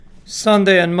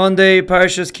Sunday and Monday,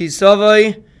 Parshas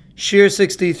Kisavai, Shiur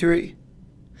 63.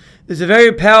 There's a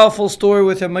very powerful story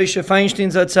with Moshe Feinstein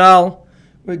Zatzal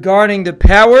regarding the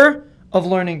power of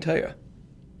learning Torah.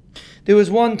 There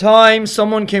was one time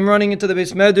someone came running into the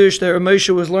Beis Medrash that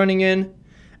Moshe was learning in,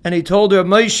 and he told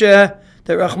Moshe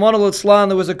that Rahman al-Islam,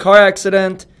 there was a car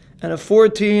accident and a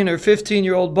 14 or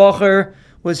 15-year-old bacher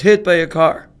was hit by a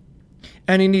car.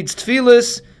 And he needs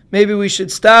tefillas, maybe we should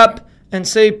stop and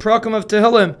say Prakim of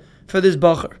Tehillim for this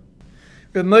bacher.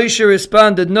 Reb Moshe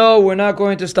responded, no, we're not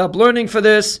going to stop learning for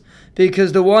this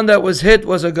because the one that was hit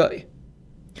was a guy.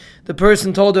 The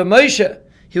person told Reb Moshe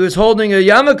he was holding a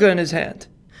yarmulke in his hand.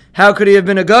 How could he have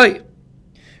been a guy?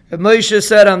 Reb Moshe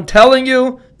said, I'm telling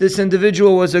you, this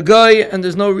individual was a guy and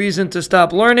there's no reason to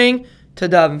stop learning to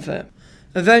daven for him.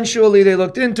 Eventually they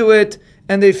looked into it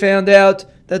and they found out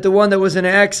that the one that was in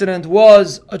an accident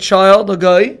was a child, a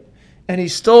guy, and he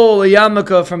stole a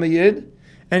yarmulke from a yid,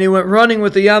 and he went running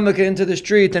with the yarmulke into the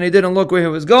street and he didn't look where he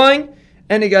was going,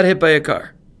 and he got hit by a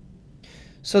car.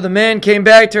 So the man came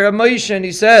back to Reb Moshe and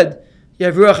he said,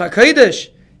 Yev Ruach HaKodesh,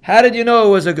 how did you know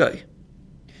it was a guy?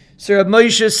 So Reb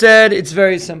Moshe said, it's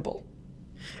very simple.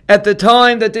 At the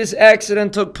time that this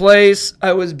accident took place,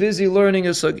 I was busy learning a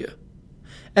sugya.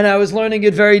 And I was learning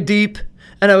it very deep,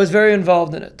 and I was very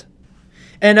involved in it.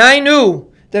 And I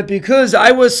knew that because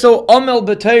I was so amel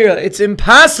b'Torah, it's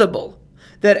impossible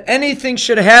that anything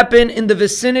should happen in the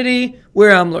vicinity where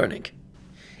I'm learning.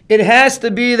 It has to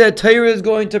be that Torah is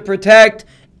going to protect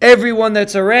everyone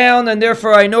that's around, and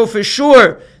therefore I know for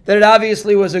sure that it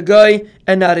obviously was a guy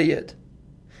and not a yid.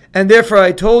 And therefore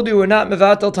I told you we're not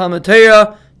mevatel Talmud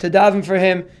Torah to daven for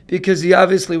him because he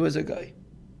obviously was a guy.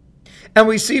 And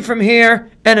we see from here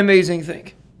an amazing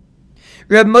thing.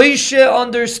 Reb Moshe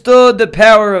understood the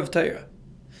power of Torah.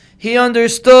 He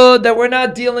understood that we're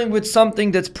not dealing with something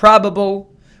that's probable.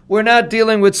 We're not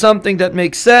dealing with something that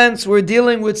makes sense. We're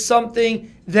dealing with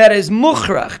something that is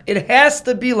mukhrach. It has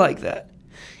to be like that.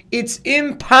 It's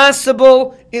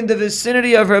impossible in the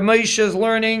vicinity of Reb Moshe's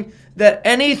learning that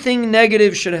anything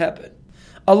negative should happen.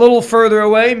 A little further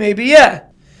away, maybe yeah.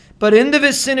 But in the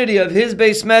vicinity of his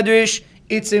Beis Medrash,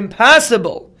 it's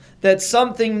impossible that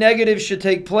something negative should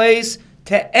take place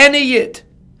to any yid,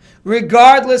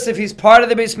 regardless if he's part of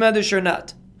the Beis Medrash or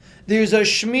not. There's a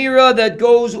shmira that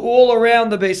goes all around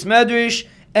the Beis Medrash,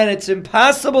 and it's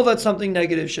impossible that something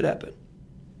negative should happen.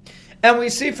 And we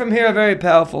see from here a very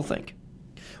powerful thing.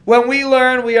 When we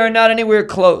learn, we are not anywhere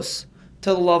close to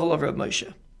the level of Reb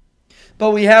Moshe.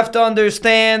 But we have to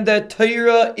understand that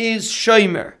Torah is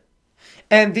shomer.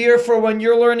 And therefore, when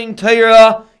you're learning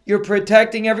Torah, you're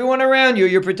protecting everyone around you.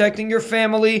 You're protecting your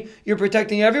family. You're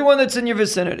protecting everyone that's in your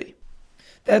vicinity.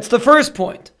 That's the first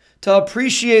point, to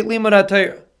appreciate Limud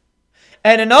HaTorah.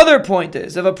 And another point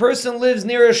is, if a person lives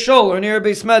near a shul or near a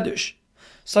Beis Medrash,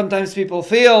 sometimes people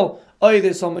feel,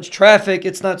 there's so much traffic,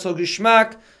 it's not so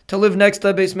geschmack to live next to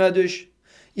a Beis Medrash.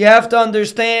 You have to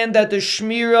understand that the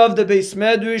shmira of the Beis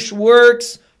Medrash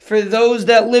works for those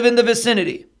that live in the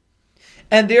vicinity.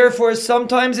 And therefore,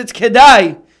 sometimes it's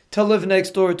kedai to live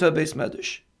next door to a Beis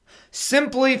Medrash,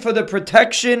 simply for the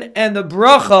protection and the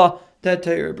bracha that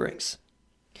Torah brings.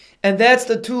 And that's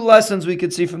the two lessons we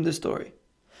could see from this story.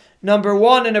 Number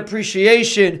one, an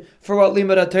appreciation for what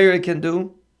Limud HaTorah can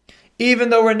do, even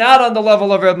though we're not on the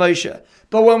level of Reb Moshe.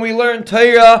 But when we learn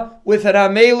Torah with an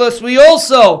amelus, we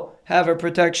also have a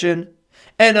protection.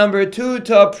 And number two,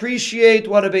 to appreciate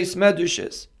what a Beis Medrash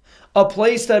is, a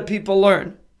place that people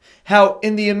learn. How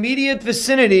in the immediate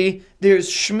vicinity,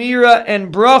 there's shmira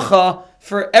and bracha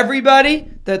for everybody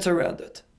that's around it.